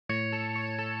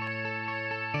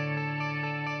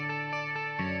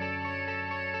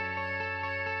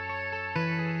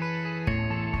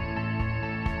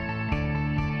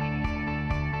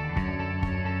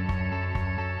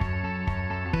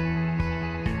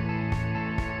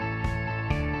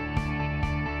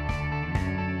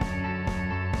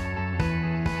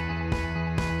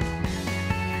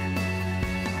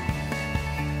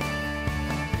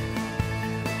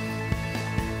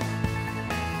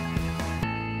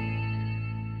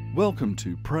Welcome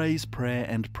to Praise, Prayer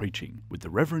and Preaching with the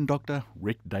Rev Dr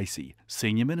Rick Dacey,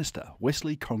 Senior Minister,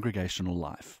 Wesley Congregational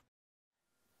Life.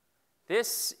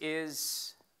 This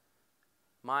is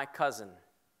my cousin,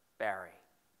 Barry.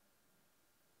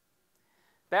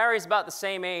 Barry's about the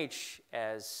same age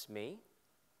as me.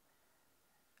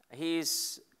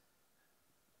 He's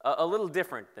a little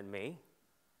different than me.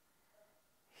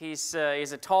 He's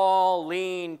a tall,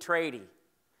 lean tradie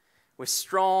with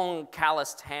strong,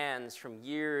 calloused hands from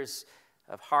years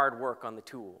of hard work on the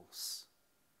tools.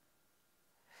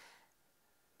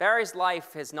 Barry's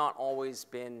life has not always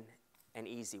been an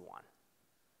easy one.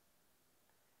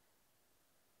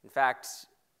 In fact,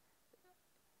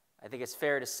 I think it's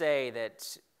fair to say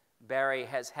that Barry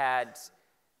has had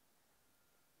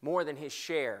more than his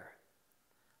share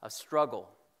of struggle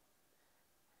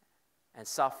and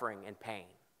suffering and pain.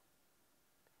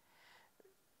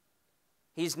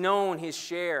 He's known his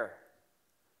share,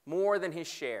 more than his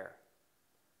share,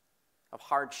 of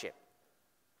hardship.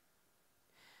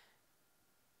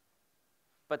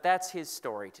 But that's his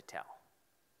story to tell.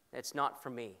 It's not for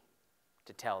me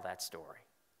to tell that story.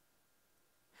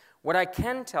 What I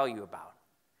can tell you about,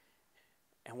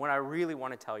 and what I really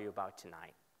want to tell you about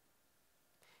tonight,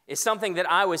 is something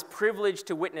that I was privileged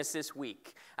to witness this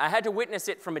week. I had to witness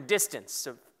it from a distance,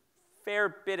 a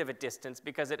fair bit of a distance,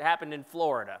 because it happened in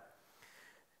Florida.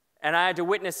 And I had to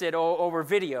witness it over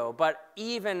video, but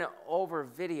even over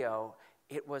video,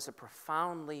 it was a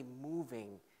profoundly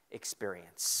moving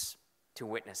experience to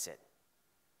witness it.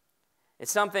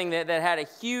 It's something that had a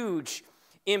huge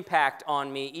impact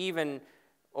on me, even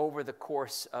over the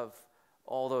course of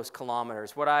all those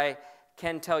kilometers. What I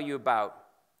can tell you about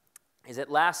is that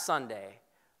last Sunday,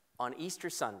 on Easter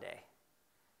Sunday,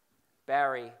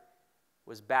 Barry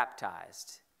was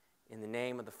baptized in the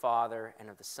name of the Father and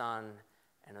of the Son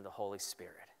and of the Holy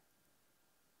Spirit.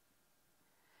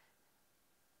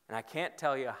 And I can't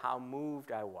tell you how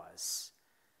moved I was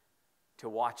to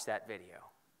watch that video.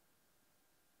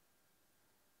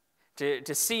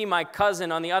 To see my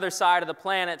cousin on the other side of the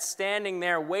planet standing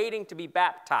there waiting to be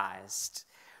baptized.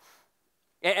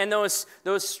 And those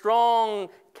strong,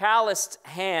 calloused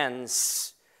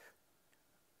hands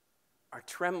are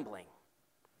trembling.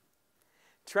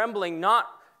 Trembling not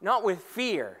with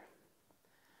fear,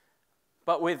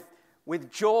 but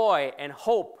with joy and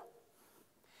hope.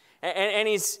 And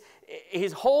he's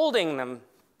holding them,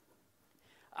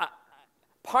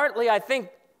 partly, I think,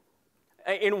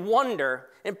 in wonder,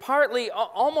 and partly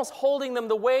almost holding them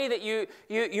the way that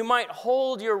you might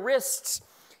hold your wrists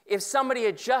if somebody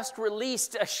had just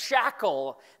released a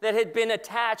shackle that had been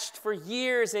attached for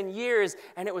years and years,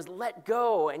 and it was let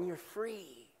go, and you're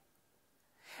free.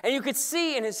 And you could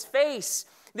see in his face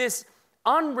this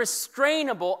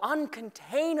unrestrainable,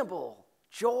 uncontainable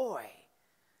joy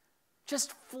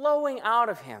just flowing out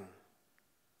of him.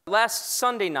 Last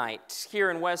Sunday night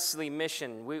here in Wesley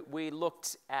Mission, we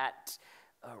looked at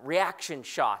reaction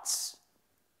shots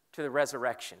to the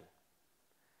resurrection.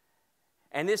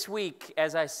 And this week,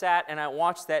 as I sat and I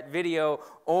watched that video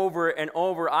over and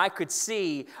over, I could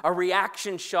see a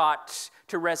reaction shot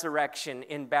to resurrection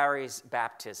in Barry's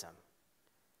baptism.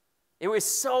 It was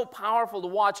so powerful to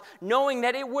watch, knowing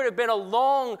that it would have been a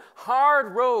long,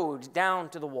 hard road down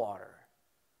to the water.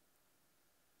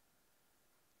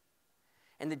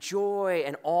 And the joy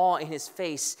and awe in his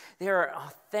face, they are an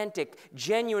authentic,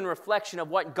 genuine reflection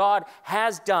of what God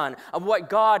has done, of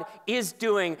what God is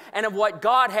doing, and of what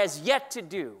God has yet to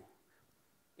do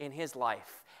in his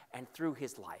life and through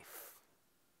his life.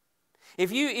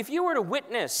 If you were to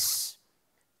witness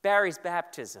Barry's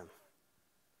baptism,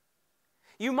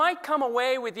 you might come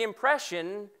away with the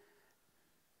impression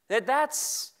that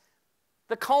that's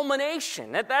the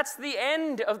culmination, that that's the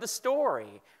end of the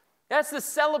story. That's the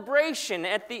celebration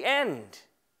at the end.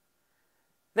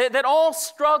 That all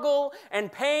struggle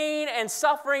and pain and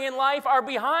suffering in life are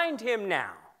behind him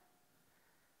now.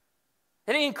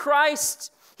 And in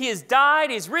Christ, he has died,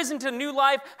 he's risen to new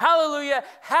life. Hallelujah,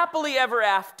 happily ever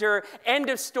after. End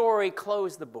of story,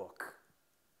 close the book.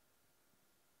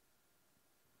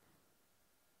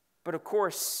 But of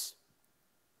course,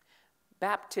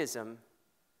 baptism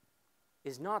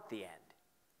is not the end.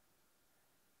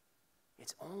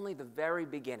 It's only the very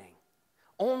beginning.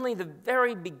 Only the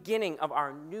very beginning of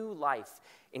our new life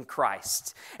in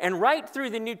Christ. And right through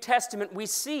the New Testament, we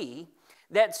see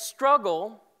that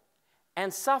struggle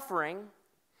and suffering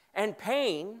and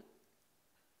pain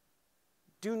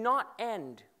do not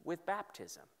end with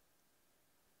baptism.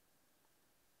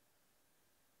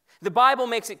 The Bible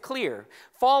makes it clear,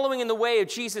 following in the way of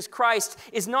Jesus Christ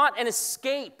is not an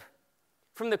escape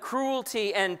from the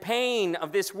cruelty and pain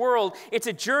of this world. It's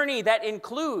a journey that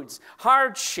includes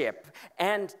hardship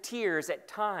and tears at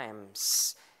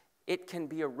times. It can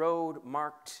be a road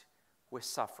marked with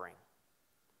suffering.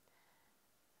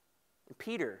 And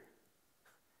Peter,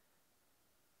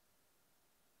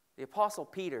 the Apostle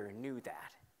Peter, knew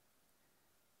that.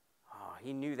 Oh,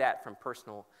 he knew that from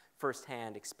personal,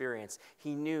 firsthand experience.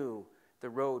 He knew the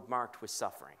road marked with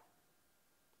suffering.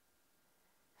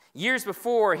 Years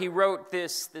before he wrote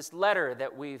this letter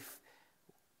that we've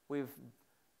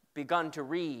begun to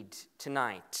read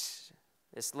tonight,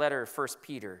 this letter of 1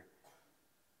 Peter,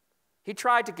 he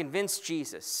tried to convince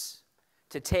Jesus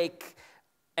to take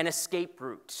an escape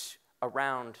route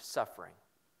around suffering,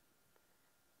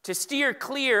 to steer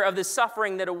clear of the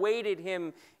suffering that awaited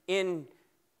him in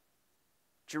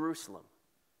Jerusalem.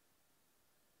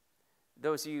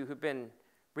 Those of you who've been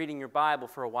reading your Bible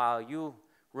for a while, you'll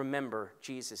remember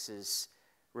Jesus'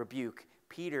 rebuke.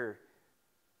 Peter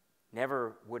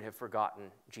never would have forgotten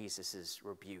Jesus'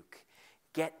 rebuke.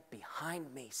 Get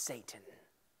behind me, Satan.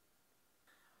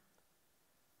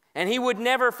 And he would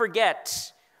never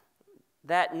forget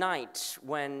that night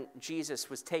when Jesus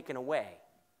was taken away.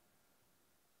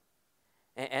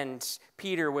 And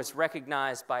Peter was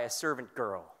recognized by a servant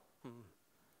girl.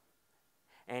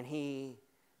 And he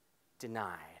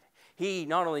denied. He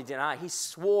not only denied, he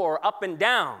swore up and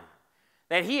down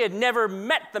that he had never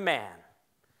met the man.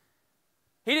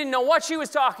 He didn't know what she was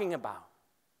talking about.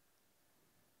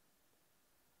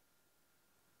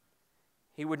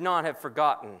 He would not have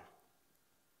forgotten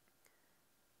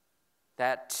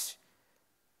that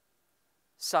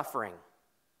suffering.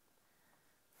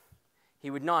 He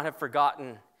would not have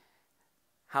forgotten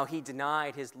how he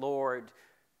denied his Lord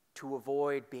to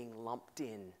avoid being lumped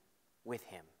in with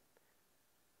him.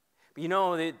 But you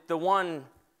know, the one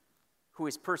who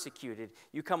is persecuted,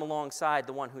 you come alongside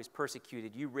the one who is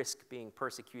persecuted, you risk being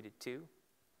persecuted too.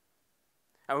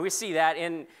 I mean, we see that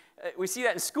in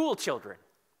school children.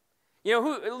 You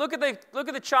know, look at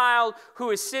the child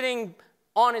who is sitting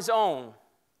on his own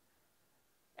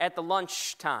at the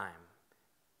lunch time,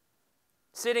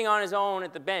 sitting on his own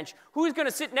at the bench. Who's going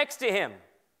to sit next to him?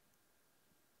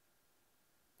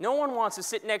 No one wants to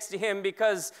sit next to him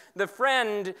because the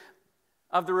friend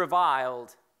of the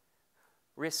reviled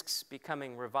risks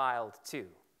becoming reviled too.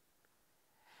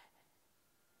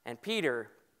 And Peter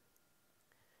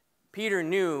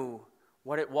knew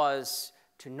what it was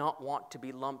to not want to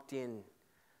be lumped in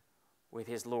with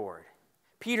his Lord.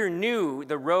 Peter knew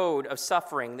the road of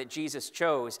suffering that Jesus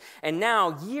chose. And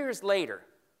now, years later,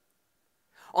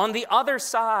 on the other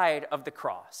side of the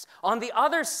cross, on the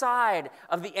other side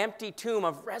of the empty tomb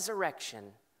of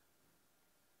resurrection,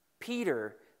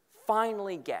 Peter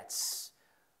finally gets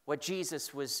what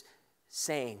Jesus was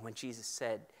saying when Jesus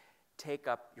said, "Take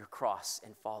up your cross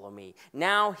and follow me."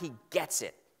 Now he gets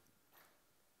it.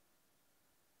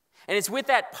 And it's with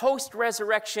that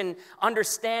post-resurrection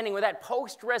understanding, with that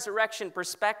post-resurrection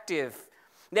perspective,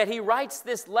 that he writes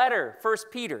this letter,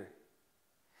 1 Peter.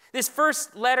 This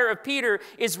first letter of Peter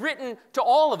is written to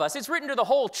all of us. It's written to the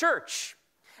whole church.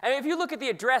 I mean, if you look at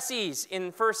the addressees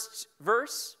in first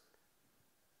verse,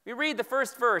 you read the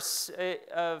first verse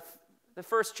of the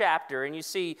first chapter, and you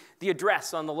see the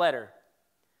address on the letter.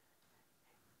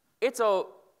 It's a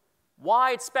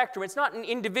wide spectrum. It's not an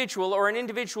individual or an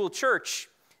individual church.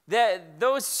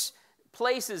 Those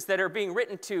places that are being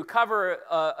written to cover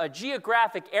a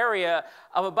geographic area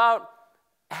of about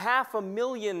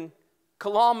 500,000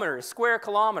 square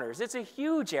kilometers. It's a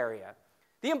huge area.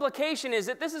 The implication is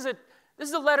that this is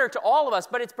a letter to all of us,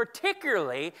 but it's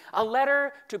particularly a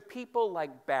letter to people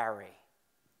like Barry,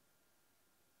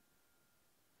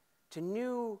 to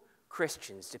new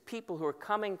Christians, to people who are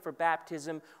coming for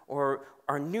baptism or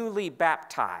are newly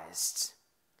baptized.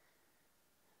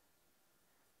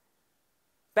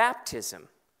 Baptism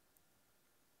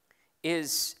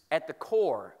is at the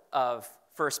core of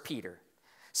 1 Peter.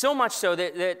 So much so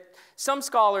that some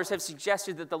scholars have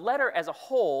suggested that the letter as a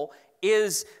whole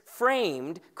is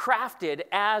framed, crafted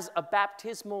as a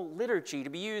baptismal liturgy to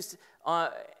be used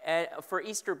for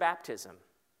Easter baptism.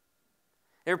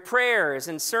 There are prayers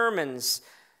and sermons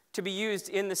to be used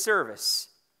in the service.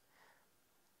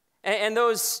 And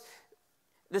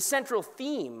the central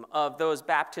theme of those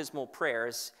baptismal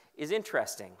prayers is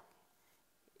interesting.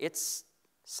 It's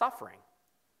suffering.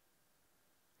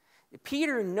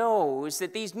 Peter knows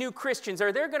that these new Christians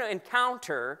they're going to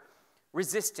encounter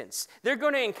resistance. They're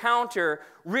going to encounter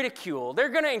ridicule. They're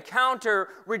going to encounter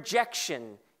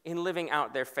rejection in living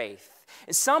out their faith.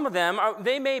 And some of them,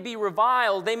 they may be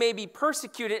reviled, they may be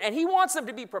persecuted, and he wants them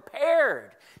to be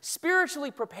prepared, spiritually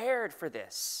prepared for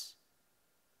this.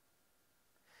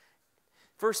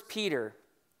 1 Peter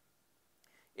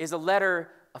is a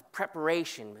letter of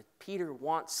preparation. Peter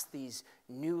wants these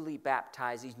newly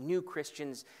baptized, these new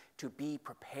Christians, to be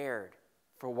prepared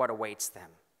for what awaits them.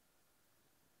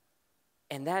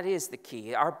 And that is the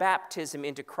key. Our baptism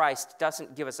into Christ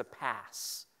doesn't give us a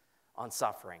pass on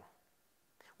suffering.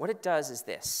 What it does is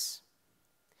this.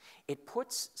 It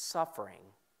puts suffering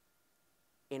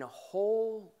in a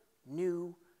whole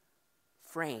new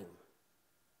frame.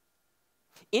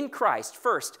 In Christ,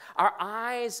 first, our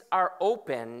eyes are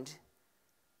opened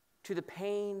to the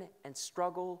pain and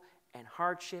struggle and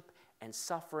hardship and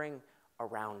suffering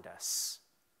around us.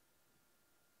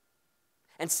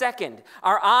 And second,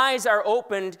 our eyes are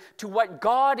opened to what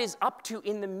God is up to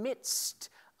in the midst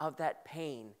of that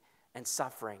pain and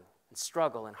suffering and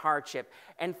struggle and hardship.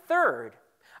 And third,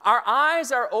 our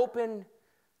eyes are open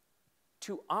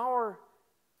to our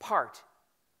part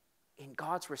in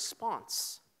God's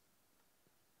response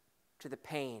to the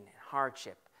pain and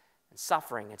hardship and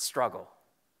suffering and struggle.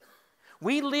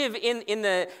 We live in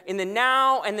the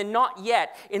now and the not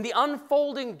yet, in the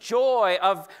unfolding joy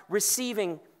of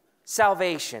receiving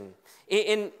salvation.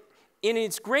 In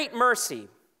His great mercy,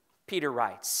 Peter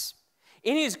writes,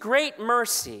 in His great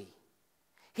mercy,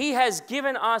 He has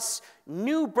given us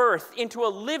new birth into a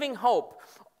living hope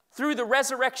through the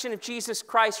resurrection of Jesus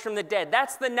Christ from the dead.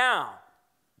 That's the now.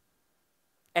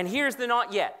 And here's the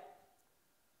not yet.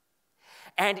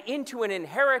 And into an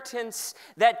inheritance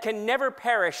that can never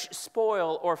perish,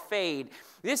 spoil, or fade.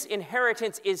 This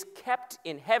inheritance is kept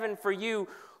in heaven for you,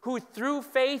 who through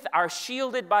faith are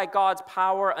shielded by God's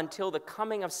power until the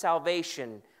coming of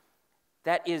salvation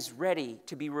that is ready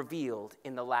to be revealed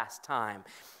in the last time.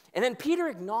 And then Peter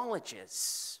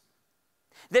acknowledges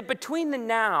that between the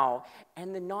now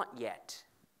and the not yet,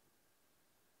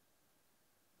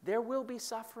 there will be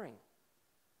suffering.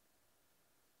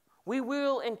 We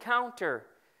will encounter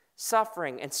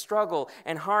suffering and struggle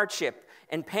and hardship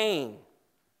and pain.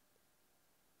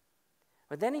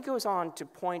 But then he goes on to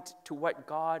point to what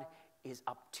God is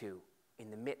up to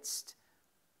in the midst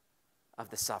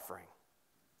of the suffering.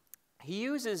 He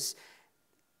uses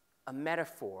a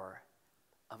metaphor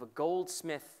of a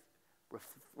goldsmith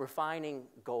refining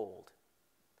gold.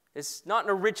 It's not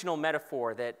an original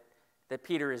metaphor that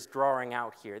Peter is drawing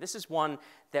out here. This is one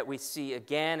that we see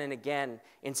again and again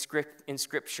in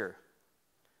Scripture.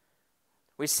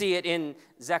 We see it in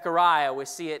Zechariah, we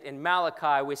see it in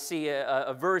Malachi, we see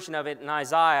a version of it in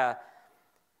Isaiah.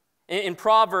 In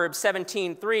Proverbs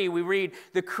 17:3, we read,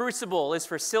 "The crucible is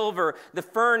for silver, the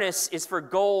furnace is for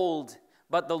gold,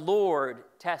 but the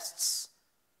Lord tests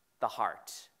the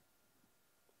heart."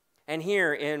 And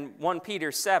here in 1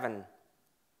 Peter 7,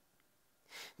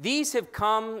 "These have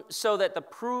come so that the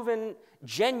proven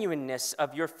genuineness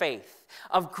of your faith,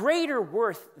 of greater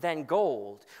worth than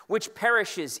gold, which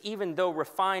perishes even though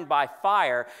refined by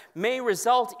fire, may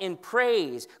result in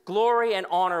praise, glory, and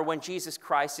honor when Jesus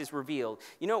Christ is revealed."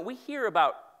 You know, we hear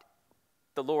about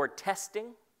the Lord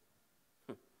testing.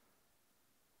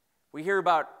 We hear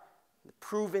about the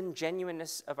proven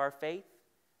genuineness of our faith.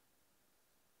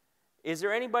 Is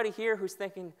there anybody here who's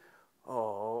thinking,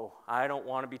 "Oh, I don't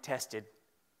want to be tested.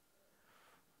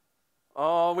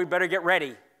 Oh, we better get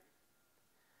ready.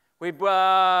 We'd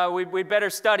better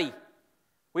study.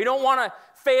 We don't want to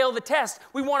fail the test.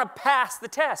 We want to pass the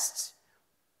test.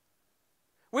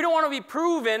 We don't want to be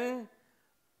proven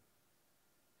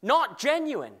not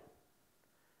genuine.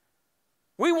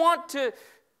 We want to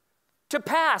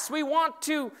pass. We want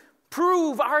to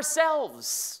prove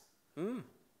ourselves." And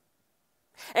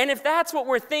if that's what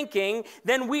we're thinking,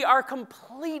 then we are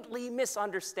completely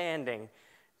misunderstanding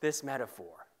this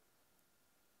metaphor.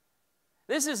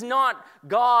 This is not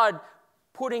God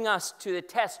putting us to the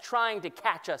test, trying to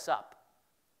catch us up.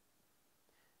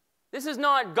 This is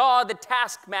not God the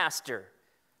taskmaster,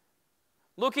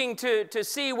 looking to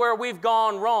see where we've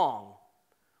gone wrong,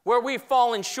 where we've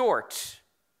fallen short.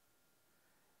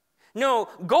 No,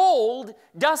 gold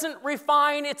doesn't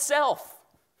refine itself.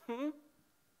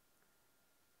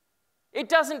 It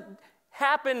doesn't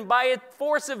happen by a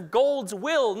force of gold's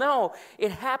will. No,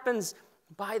 it happens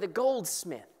by the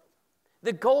goldsmith.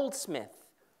 The goldsmith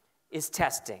is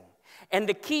testing. And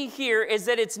the key here is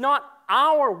that it's not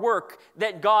our work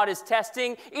that God is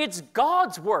testing, it's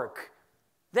God's work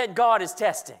that God is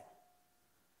testing.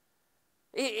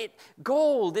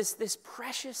 Gold is this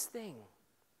precious thing.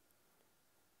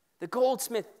 The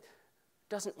goldsmith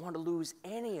doesn't want to lose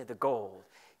any of the gold.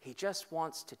 He just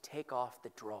wants to take off the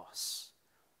dross.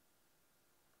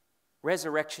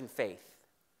 Resurrection faith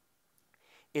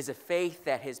is a faith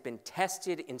that has been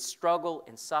tested in struggle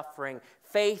and suffering,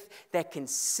 faith that can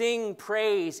sing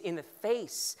praise in the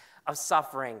face of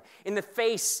suffering, in the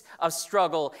face of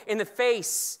struggle, in the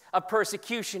face of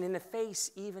persecution, in the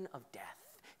face even of death.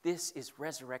 This is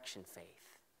resurrection faith.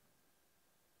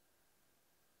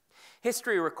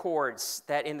 History records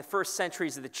that in the first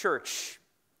centuries of the church,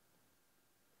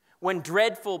 when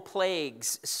dreadful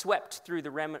plagues swept through the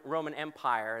Roman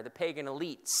Empire, the pagan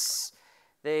elites,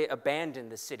 they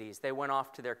abandoned the cities. They went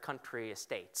off to their country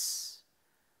estates.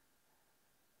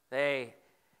 They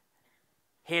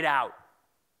hid out.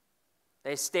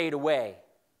 They stayed away.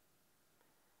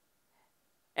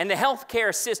 And the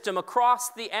healthcare system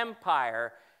across the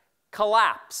empire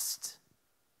collapsed,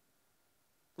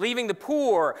 leaving the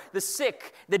poor, the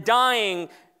sick, the dying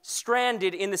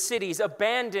stranded in the cities,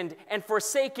 abandoned and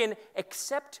forsaken,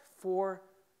 except for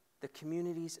the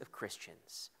communities of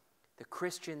Christians. The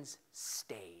Christians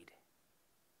stayed.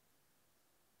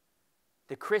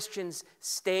 The Christians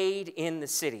stayed in the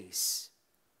cities.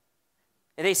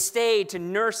 And they stayed to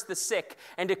nurse the sick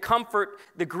and to comfort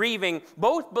the grieving,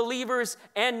 both believers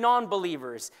and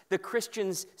non-believers. The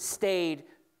Christians stayed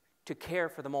to care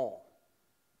for them all.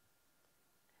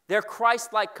 Their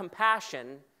Christ-like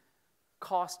compassion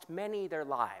cost many their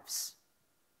lives.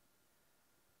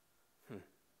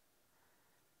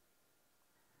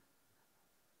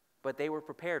 But they were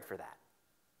prepared for that.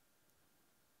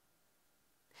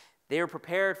 They were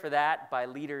prepared for that by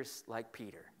leaders like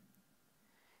Peter.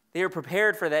 They were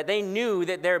prepared for that. They knew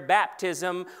that their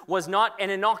baptism was not an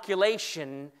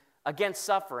inoculation against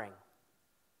suffering.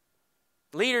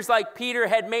 Leaders like Peter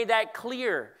had made that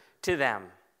clear to them.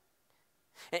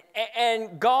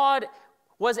 And God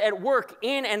was at work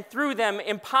in and through them,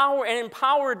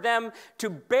 empowered them to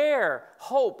bear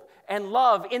hope and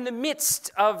love in the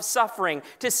midst of suffering,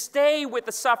 to stay with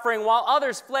the suffering while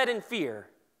others fled in fear.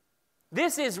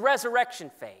 This is resurrection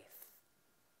faith.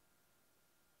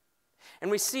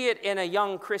 And we see it in a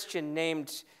young Christian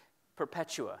named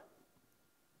Perpetua,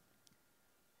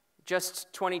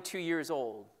 just 22 years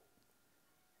old,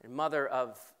 and mother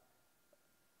of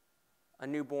a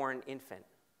newborn infant.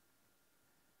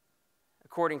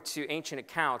 According to ancient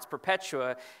accounts,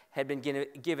 Perpetua had been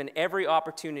given every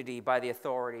opportunity by the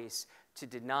authorities to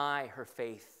deny her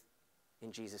faith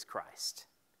in Jesus Christ.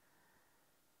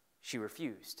 She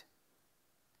refused.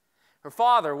 Her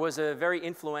father was a very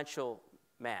influential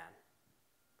man,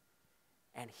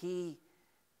 and he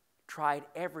tried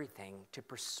everything to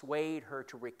persuade her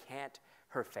to recant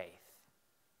her faith.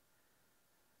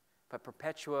 But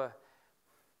Perpetua,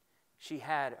 she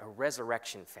had a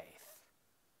resurrection faith.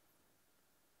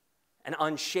 An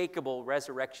unshakable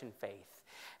resurrection faith.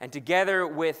 And together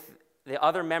with the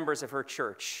other members of her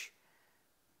church,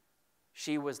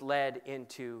 she was led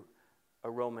into a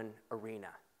Roman arena.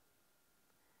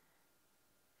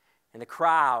 And the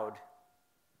crowd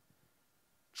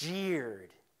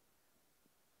jeered.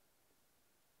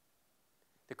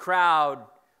 The crowd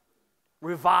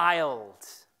reviled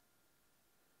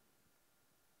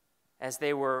as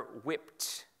they were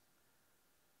whipped.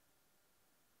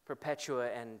 Perpetua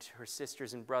and her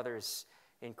sisters and brothers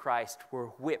in Christ were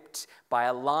whipped by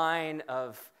a line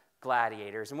of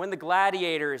gladiators. And when the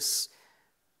gladiators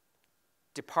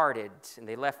departed and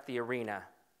they left the arena,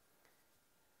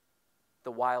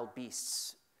 the wild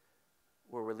beasts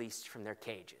were released from their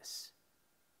cages.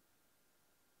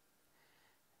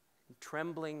 And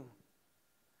trembling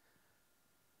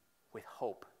with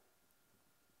hope,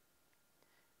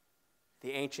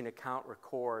 the ancient account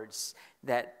records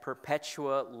that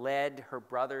Perpetua led her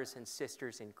brothers and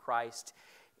sisters in Christ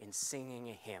in singing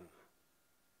a hymn.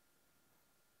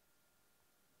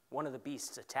 One of the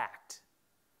beasts attacked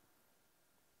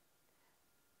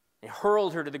and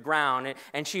hurled her to the ground,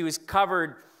 and she was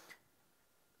covered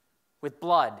with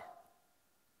blood.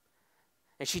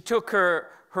 And she took her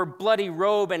bloody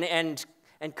robe and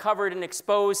covered an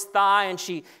exposed thigh, and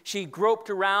she groped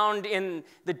around in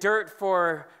the dirt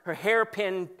for her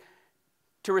hairpin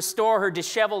to restore her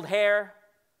disheveled hair.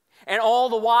 And all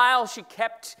the while, she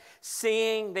kept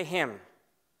singing the hymn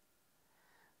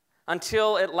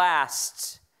until at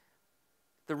last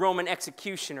the Roman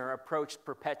executioner approached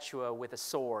Perpetua with a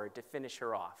sword to finish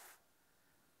her off.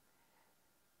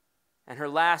 And her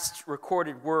last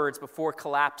recorded words before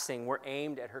collapsing were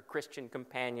aimed at her Christian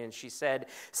companions. She said,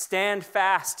 "Stand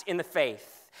fast in the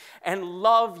faith and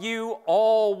love you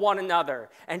all one another,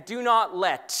 and do not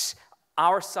let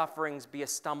our sufferings be a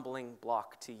stumbling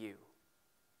block to you."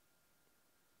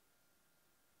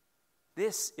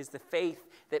 This is the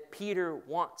faith that Peter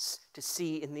wants to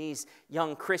see in these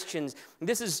young Christians.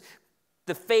 This is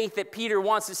the faith that Peter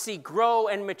wants to see grow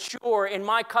and mature in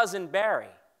my cousin Barry.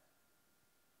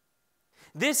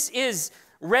 This is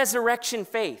resurrection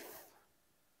faith.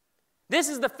 This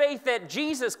is the faith that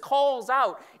Jesus calls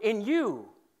out in you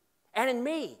and in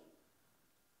me.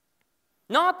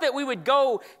 Not that we would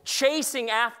go chasing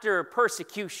after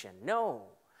persecution, no.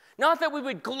 Not that we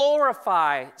would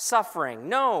glorify suffering,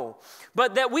 no.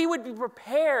 But that we would be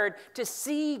prepared to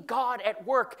see God at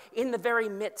work in the very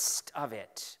midst of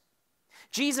it.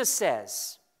 Jesus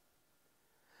says,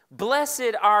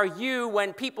 "Blessed are you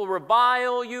when people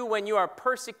revile you, when you are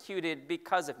persecuted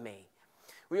because of me."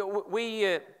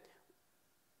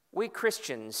 We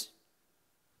Christians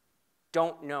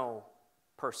don't know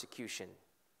persecution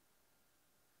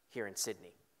here in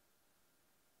Sydney.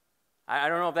 I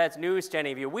don't know if that's news to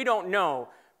any of you. We don't know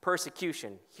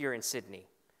persecution here in Sydney.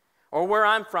 Or where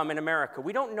I'm from in America,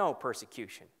 we don't know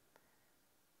persecution.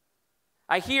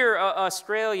 I hear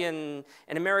Australian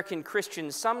and American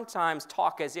Christians sometimes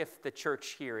talk as if the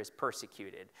church here is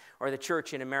persecuted, or the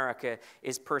church in America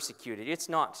is persecuted. It's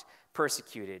not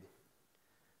persecuted.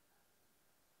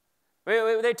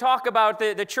 They talk about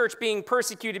the church being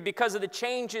persecuted because of the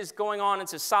changes going on in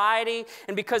society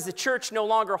and because the church no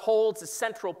longer holds the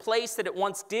central place that it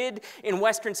once did in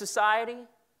Western society.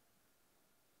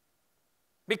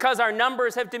 Because our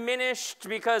numbers have diminished,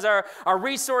 because our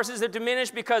resources have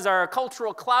diminished, because our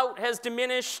cultural clout has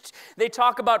diminished. They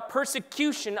talk about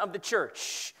persecution of the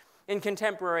church in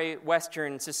contemporary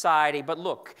Western society. But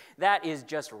look, that is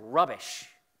just rubbish.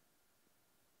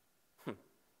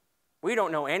 We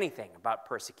don't know anything about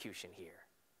persecution here.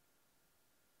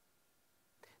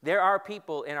 There are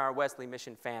people in our Wesley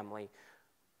Mission family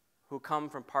who come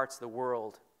from parts of the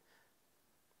world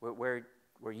where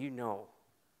you know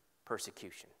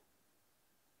persecution.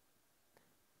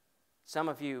 Some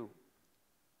of you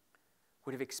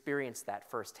would have experienced that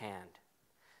firsthand.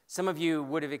 Some of you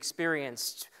would have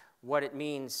experienced what it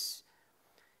means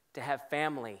to have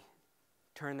family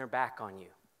turn their back on you,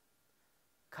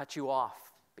 cut you off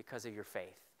because of your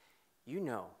faith. You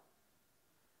know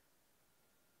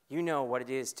what it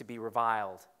is to be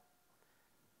reviled.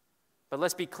 But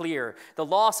let's be clear, the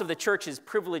loss of the church's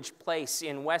privileged place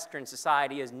in Western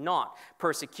society is not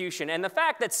persecution. And the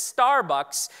fact that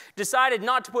Starbucks decided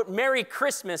not to put Merry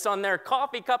Christmas on their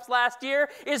coffee cups last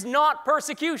year is not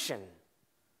persecution.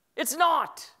 It's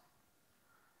not.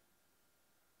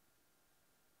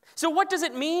 So what does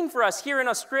it mean for us here in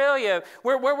Australia,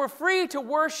 where we're free to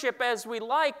worship as we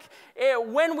like,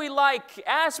 when we like,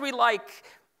 as we like,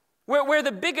 where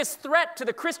the biggest threat to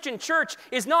the Christian church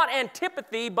is not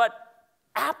antipathy, but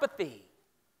apathy?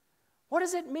 What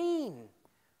does it mean?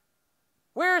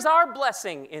 Where is our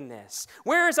blessing in this?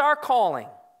 Where is our calling?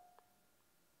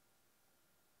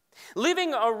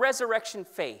 Living a resurrection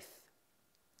faith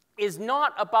is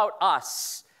not about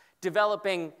us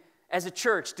developing, as a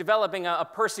church, developing a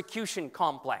persecution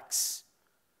complex.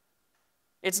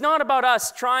 It's not about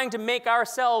us trying to make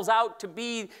ourselves out to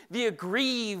be the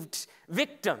aggrieved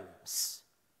victims.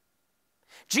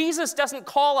 Jesus doesn't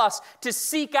call us to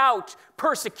seek out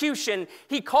persecution.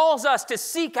 He calls us to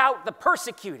seek out the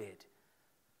persecuted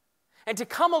and to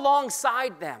come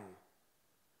alongside them,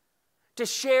 to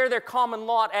share their common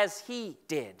lot as he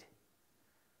did.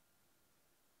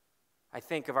 I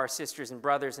think of our sisters and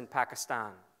brothers in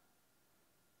Pakistan,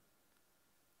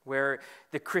 where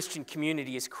the Christian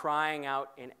community is crying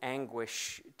out in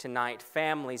anguish tonight.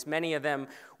 Families, many of them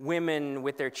women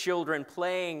with their children,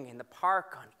 playing in the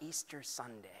park on Easter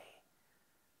Sunday.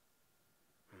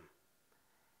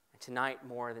 And tonight,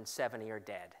 more than 70 are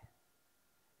dead.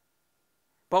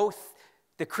 Both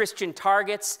the Christian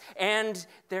targets and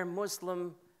their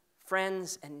Muslim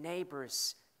friends and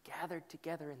neighbors gathered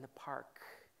together in the park.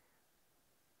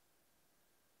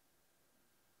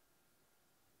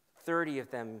 30 of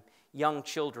them, young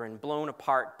children, blown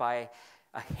apart by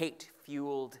a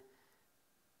hate-fueled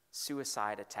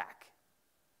suicide attack.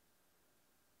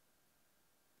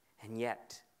 And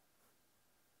yet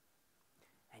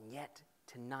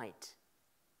tonight,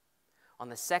 on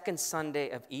the second Sunday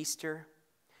of Easter,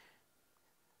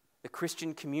 the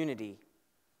Christian community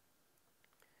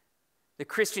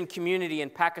in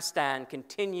Pakistan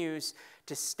continues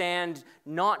to stand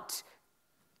not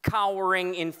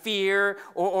cowering in fear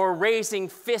or raising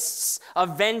fists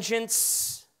of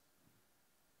vengeance,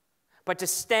 but to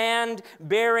stand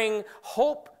bearing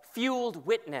hope-fueled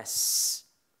witness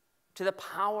to the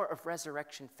power of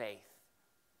resurrection faith.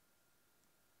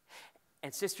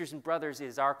 And sisters and brothers, it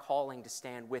is our calling to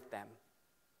stand with them,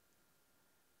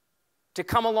 to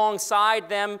come alongside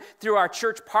them through our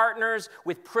church partners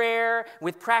with prayer,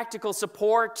 with practical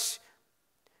support,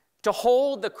 to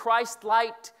hold the Christ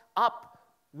light up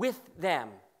with them.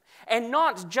 And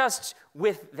not just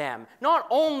with them, not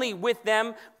only with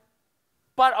them,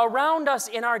 but around us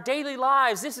in our daily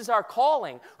lives, this is our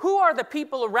calling. Who are the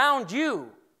people around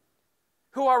you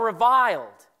who are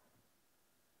reviled?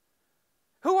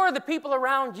 Who are the people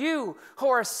around you who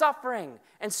are suffering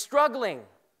and struggling?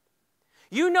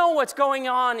 You know what's going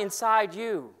on inside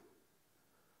you.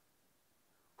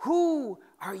 Who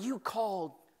are you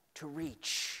called to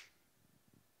reach?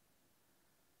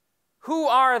 Who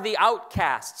are the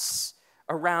outcasts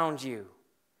around you?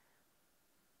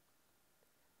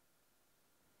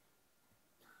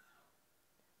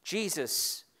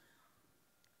 Jesus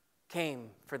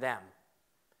came for them.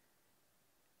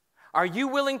 Are you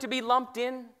willing to be lumped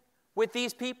in with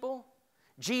these people?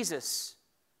 Jesus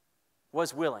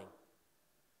was willing.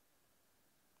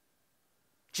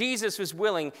 Jesus was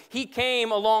willing. He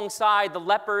came alongside the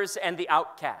lepers and the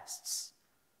outcasts.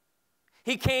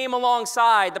 He came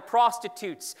alongside the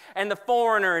prostitutes and the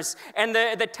foreigners and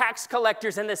the tax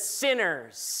collectors and the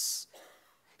sinners.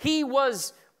 He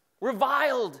was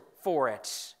reviled for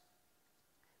it.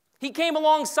 He came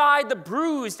alongside the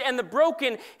bruised and the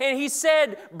broken, and he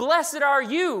said, "Blessed are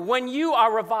you when you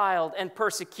are reviled and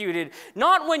persecuted,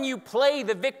 not when you play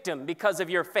the victim because of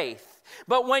your faith,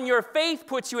 but when your faith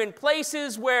puts you in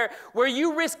places where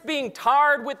you risk being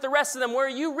tarred with the rest of them, where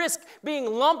you risk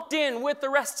being lumped in with the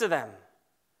rest of them.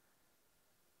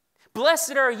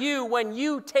 Blessed are you when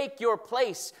you take your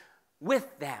place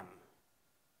with them."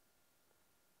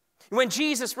 When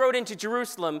Jesus rode into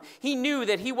Jerusalem, he knew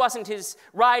that he wasn't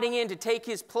riding in to take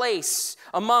his place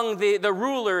among the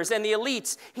rulers and the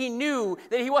elites. He knew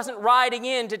that he wasn't riding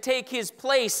in to take his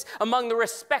place among the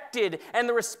respected and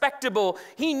the respectable.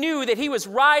 He knew that he was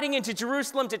riding into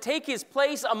Jerusalem to take his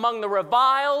place among the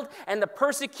reviled and the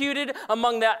persecuted,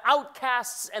 among the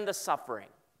outcasts and the suffering.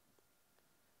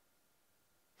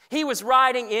 He was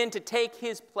riding in to take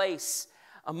his place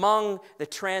among the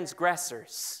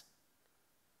transgressors,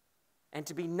 and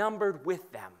to be numbered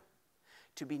with them,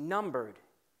 to be numbered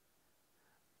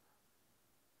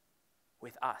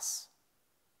with us.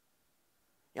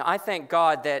 I thank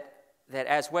God that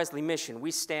as Wesley Mission,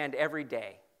 we stand every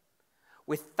day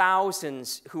with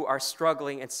thousands who are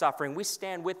struggling and suffering. We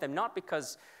stand with them not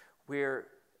because we're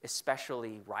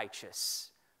especially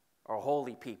righteous or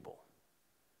holy people.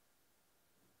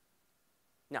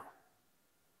 No.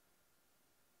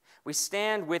 We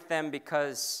stand with them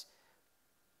because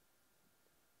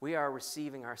we are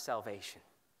receiving our salvation.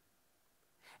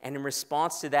 And in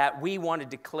response to that, we want to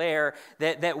declare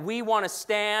that we want to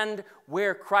stand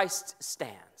where Christ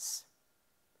stands.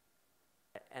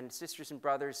 And sisters and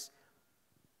brothers,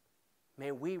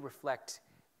 may we reflect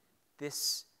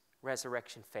this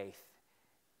resurrection faith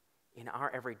in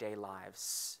our everyday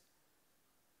lives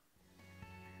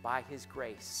by his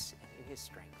grace and in his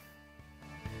strength.